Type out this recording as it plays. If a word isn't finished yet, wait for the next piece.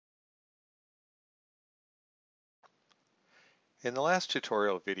In the last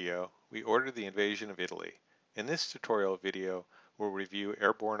tutorial video, we ordered the invasion of Italy. In this tutorial video, we'll review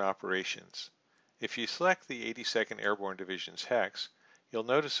airborne operations. If you select the 82nd Airborne Division's hex, you'll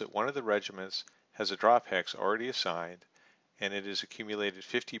notice that one of the regiments has a drop hex already assigned, and it has accumulated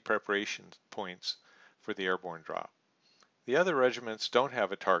 50 preparation points for the airborne drop. The other regiments don't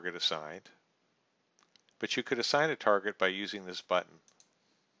have a target assigned, but you could assign a target by using this button.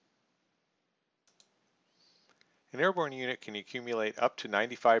 An airborne unit can accumulate up to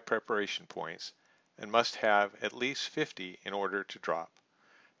 95 preparation points and must have at least 50 in order to drop.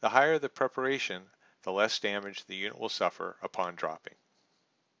 The higher the preparation, the less damage the unit will suffer upon dropping.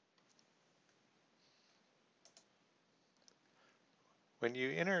 When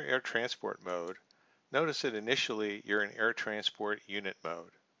you enter air transport mode, notice that initially you're in air transport unit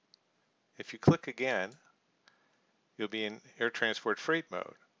mode. If you click again, you'll be in air transport freight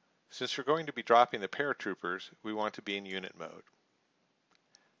mode. Since we're going to be dropping the paratroopers, we want to be in unit mode.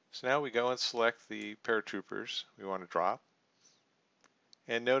 So now we go and select the paratroopers we want to drop.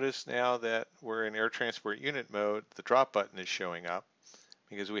 And notice now that we're in air transport unit mode, the drop button is showing up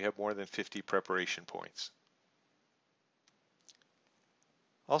because we have more than 50 preparation points.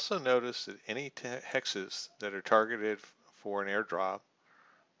 Also notice that any hexes that are targeted for an airdrop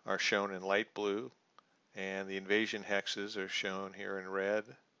are shown in light blue, and the invasion hexes are shown here in red.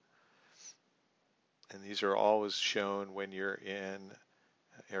 And these are always shown when you're in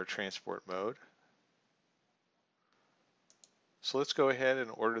air transport mode. So let's go ahead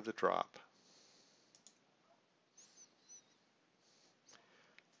and order the drop.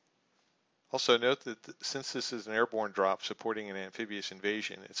 Also note that since this is an airborne drop supporting an amphibious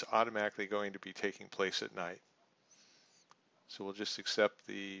invasion, it's automatically going to be taking place at night. So we'll just accept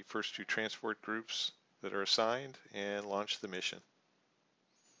the first two transport groups that are assigned and launch the mission.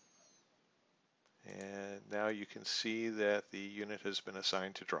 And now you can see that the unit has been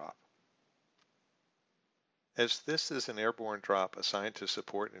assigned to drop. As this is an airborne drop assigned to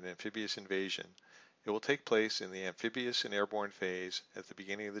support an amphibious invasion, it will take place in the amphibious and airborne phase at the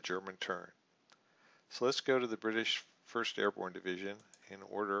beginning of the German turn. So let's go to the British 1st Airborne Division and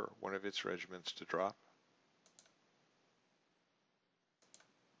order one of its regiments to drop.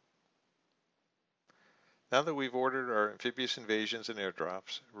 Now that we've ordered our amphibious invasions and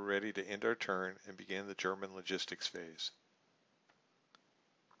airdrops, we're ready to end our turn and begin the German logistics phase.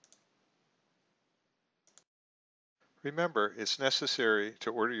 Remember, it's necessary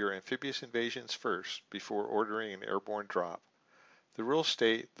to order your amphibious invasions first before ordering an airborne drop. The rules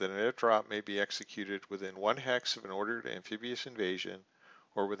state that an airdrop may be executed within 1 hex of an ordered amphibious invasion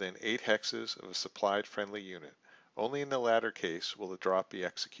or within 8 hexes of a supplied friendly unit. Only in the latter case will the drop be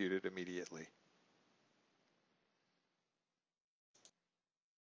executed immediately.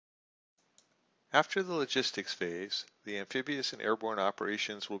 After the logistics phase, the amphibious and airborne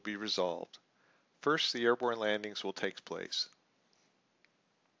operations will be resolved. First, the airborne landings will take place.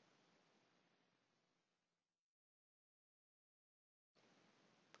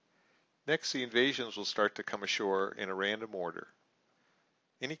 Next, the invasions will start to come ashore in a random order.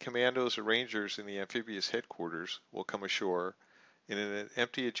 Any commandos or rangers in the amphibious headquarters will come ashore in an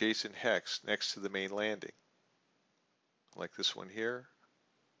empty adjacent hex next to the main landing, like this one here.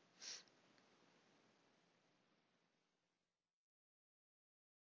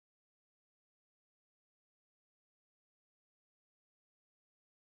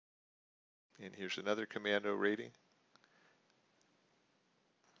 And here's another commando rating.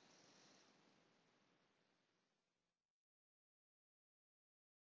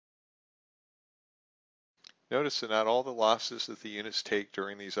 Notice that not all the losses that the units take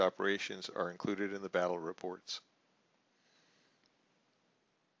during these operations are included in the battle reports.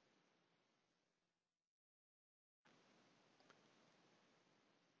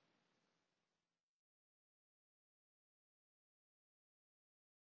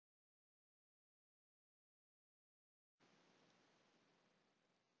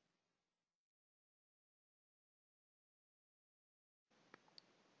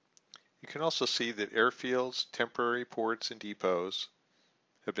 You can also see that airfields, temporary ports, and depots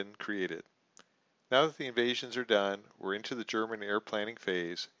have been created. Now that the invasions are done, we're into the German air planning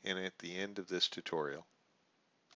phase and at the end of this tutorial.